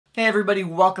Hey everybody,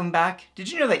 welcome back.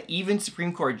 Did you know that even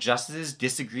Supreme Court justices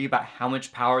disagree about how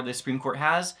much power the Supreme Court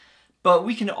has? But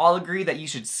we can all agree that you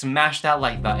should smash that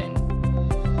like button.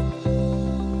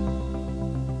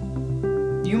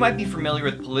 You might be familiar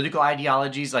with political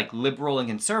ideologies like liberal and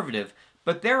conservative,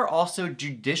 but there are also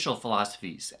judicial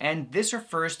philosophies, and this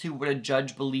refers to what a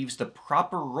judge believes the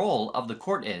proper role of the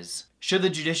court is. Should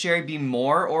the judiciary be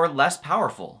more or less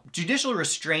powerful? Judicial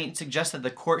restraint suggests that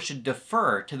the court should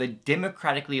defer to the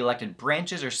democratically elected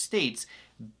branches or states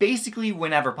basically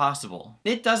whenever possible.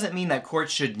 It doesn't mean that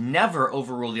courts should never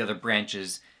overrule the other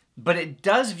branches, but it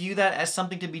does view that as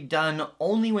something to be done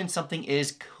only when something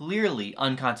is clearly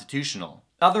unconstitutional.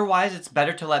 Otherwise, it's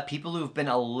better to let people who have been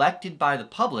elected by the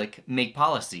public make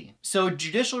policy. So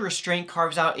judicial restraint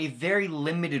carves out a very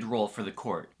limited role for the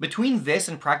court. Between this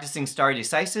and practicing stare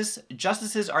decisis,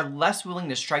 justices are less willing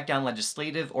to strike down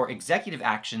legislative or executive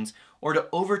actions or to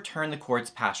overturn the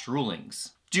court's past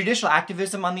rulings. Judicial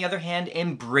activism, on the other hand,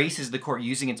 embraces the court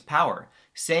using its power,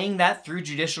 saying that through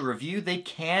judicial review they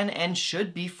can and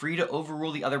should be free to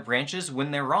overrule the other branches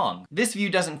when they're wrong. This view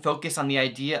doesn't focus on the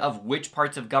idea of which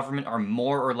parts of government are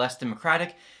more or less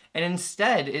democratic, and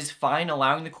instead is fine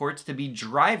allowing the courts to be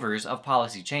drivers of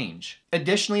policy change.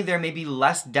 Additionally, there may be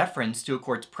less deference to a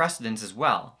court's precedents as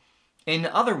well. In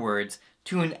other words,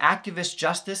 to an activist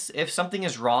justice, if something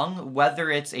is wrong,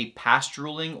 whether it's a past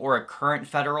ruling or a current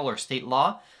federal or state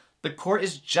law, the court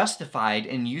is justified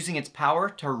in using its power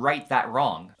to right that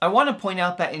wrong. I want to point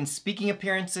out that in speaking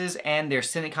appearances and their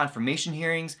Senate confirmation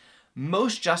hearings,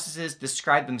 most justices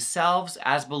describe themselves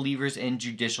as believers in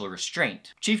judicial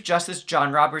restraint. Chief Justice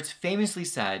John Roberts famously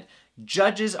said,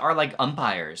 "Judges are like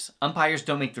umpires. Umpires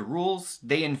don't make the rules,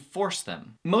 they enforce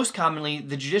them." Most commonly,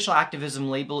 the judicial activism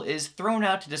label is thrown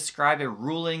out to describe a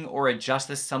ruling or a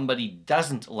justice somebody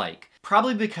doesn't like,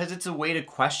 probably because it's a way to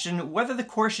question whether the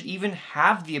court should even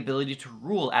have the ability to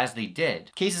rule as they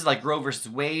did. Cases like Roe v.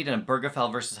 Wade and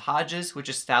Obergefell v. Hodges, which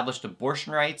established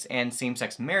abortion rights and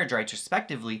same-sex marriage rights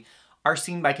respectively, are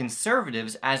seen by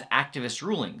conservatives as activist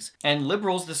rulings, and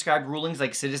liberals describe rulings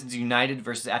like Citizens United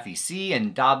versus FEC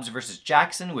and Dobbs versus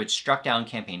Jackson, which struck down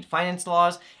campaign finance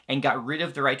laws and got rid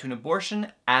of the right to an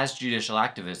abortion, as judicial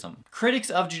activism. Critics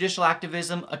of judicial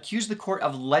activism accuse the court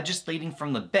of legislating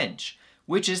from the bench,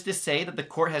 which is to say that the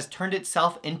court has turned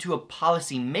itself into a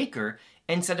policy maker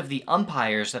instead of the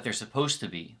umpires that they're supposed to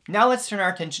be. Now let's turn our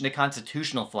attention to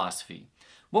constitutional philosophy.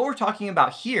 What we're talking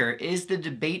about here is the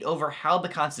debate over how the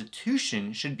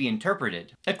Constitution should be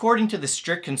interpreted. According to the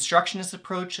strict constructionist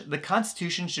approach, the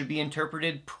Constitution should be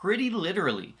interpreted pretty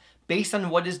literally, based on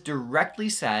what is directly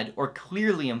said or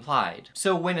clearly implied.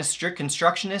 So when a strict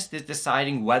constructionist is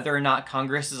deciding whether or not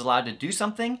Congress is allowed to do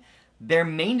something, their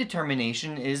main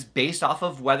determination is based off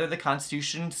of whether the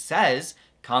Constitution says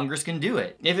Congress can do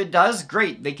it. If it does,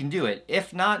 great, they can do it.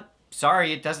 If not,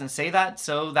 sorry, it doesn't say that,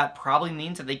 so that probably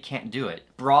means that they can't do it.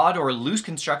 Broad or loose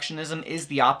constructionism is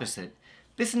the opposite.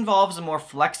 This involves a more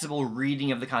flexible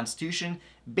reading of the Constitution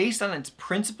based on its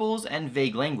principles and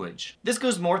vague language. This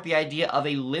goes more with the idea of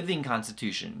a living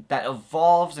constitution that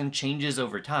evolves and changes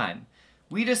over time.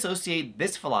 We'd associate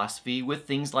this philosophy with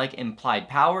things like implied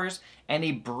powers and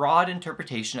a broad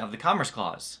interpretation of the Commerce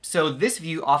Clause. So this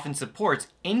view often supports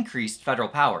increased federal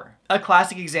power. A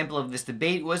classic example of this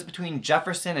debate was between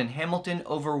Jefferson and Hamilton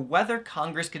over whether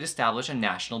Congress could establish a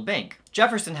national bank.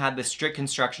 Jefferson had the strict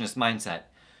constructionist mindset.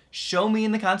 Show me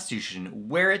in the Constitution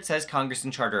where it says Congress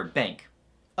can charter a bank.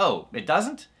 Oh, it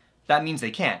doesn't? That means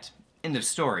they can't. End of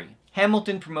story.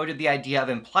 Hamilton promoted the idea of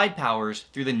implied powers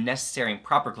through the necessary and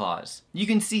proper clause. You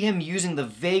can see him using the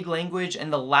vague language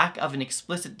and the lack of an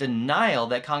explicit denial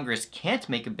that Congress can't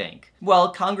make a bank.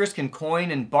 Well, Congress can coin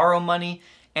and borrow money,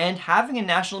 and having a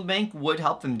national bank would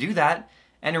help them do that.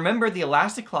 And remember, the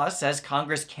elastic clause says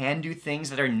Congress can do things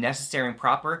that are necessary and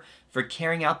proper for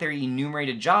carrying out their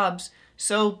enumerated jobs,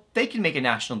 so they can make a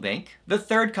national bank. The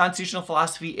third constitutional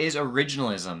philosophy is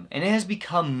originalism, and it has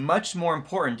become much more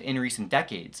important in recent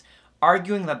decades,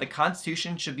 arguing that the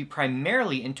Constitution should be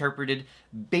primarily interpreted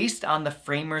based on the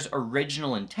framers'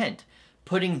 original intent,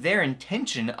 putting their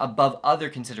intention above other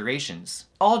considerations.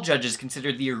 All judges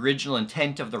consider the original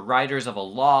intent of the writers of a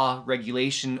law,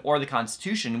 regulation, or the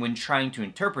Constitution when trying to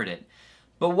interpret it.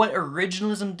 But what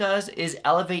originalism does is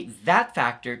elevate that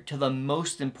factor to the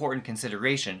most important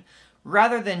consideration,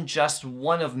 rather than just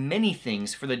one of many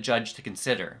things for the judge to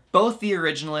consider. Both the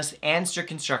originalist and strict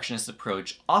constructionist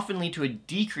approach often lead to a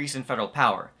decrease in federal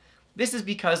power. This is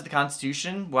because the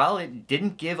Constitution, well, it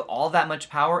didn't give all that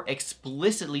much power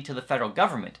explicitly to the federal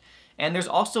government, and there's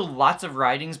also lots of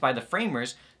writings by the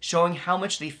framers showing how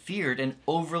much they feared an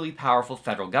overly powerful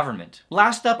federal government.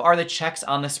 Last up are the checks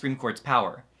on the Supreme Court's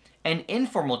power. An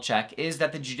informal check is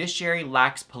that the judiciary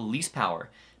lacks police power,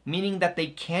 meaning that they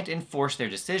can't enforce their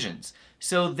decisions,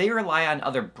 so they rely on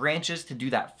other branches to do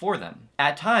that for them.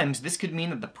 At times, this could mean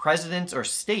that the presidents or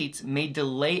states may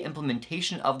delay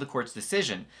implementation of the court's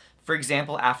decision. For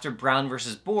example, after Brown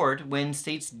versus Board, when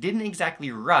states didn't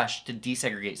exactly rush to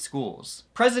desegregate schools.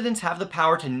 Presidents have the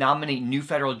power to nominate new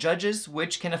federal judges,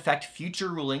 which can affect future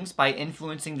rulings by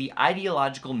influencing the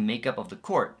ideological makeup of the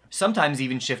court, sometimes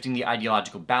even shifting the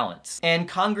ideological balance. And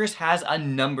Congress has a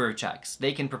number of checks.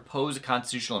 They can propose a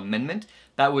constitutional amendment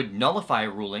that would nullify a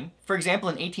ruling. For example,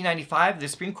 in 1895, the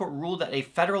Supreme Court ruled that a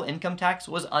federal income tax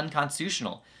was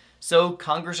unconstitutional. So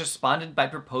Congress responded by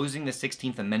proposing the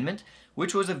 16th Amendment,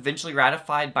 which was eventually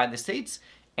ratified by the states,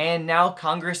 and now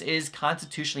Congress is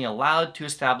constitutionally allowed to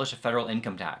establish a federal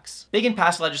income tax. They can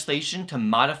pass legislation to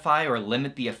modify or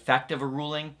limit the effect of a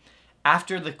ruling.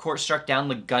 After the court struck down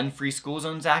the Gun-Free School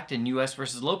Zones Act in U.S.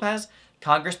 versus Lopez,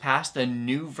 Congress passed a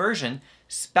new version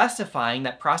specifying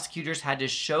that prosecutors had to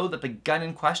show that the gun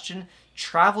in question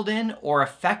traveled in or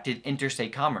affected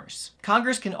interstate commerce.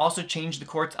 Congress can also change the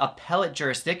court's appellate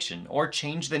jurisdiction or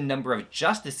change the number of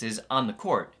justices on the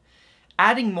court.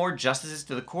 Adding more justices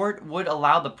to the court would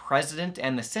allow the president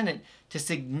and the Senate to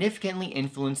significantly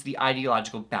influence the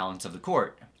ideological balance of the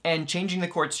court. And changing the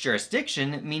court's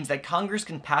jurisdiction means that Congress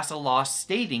can pass a law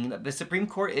stating that the Supreme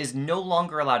Court is no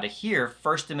longer allowed to hear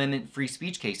First Amendment free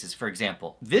speech cases, for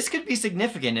example. This could be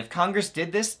significant if Congress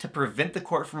did this to prevent the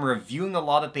court from reviewing a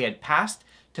law that they had passed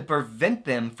to prevent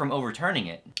them from overturning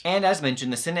it. And as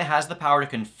mentioned, the Senate has the power to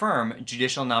confirm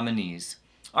judicial nominees.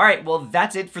 Alright, well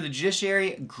that's it for the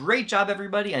judiciary. Great job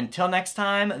everybody. Until next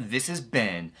time, this has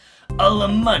been a La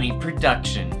Money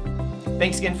production.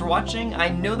 Thanks again for watching. I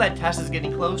know that test is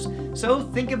getting close, so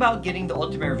think about getting the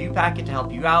Ultimate Review Packet to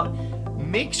help you out.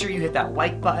 Make sure you hit that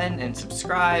like button and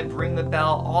subscribe, ring the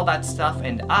bell, all that stuff,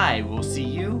 and I will see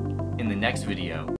you in the next video.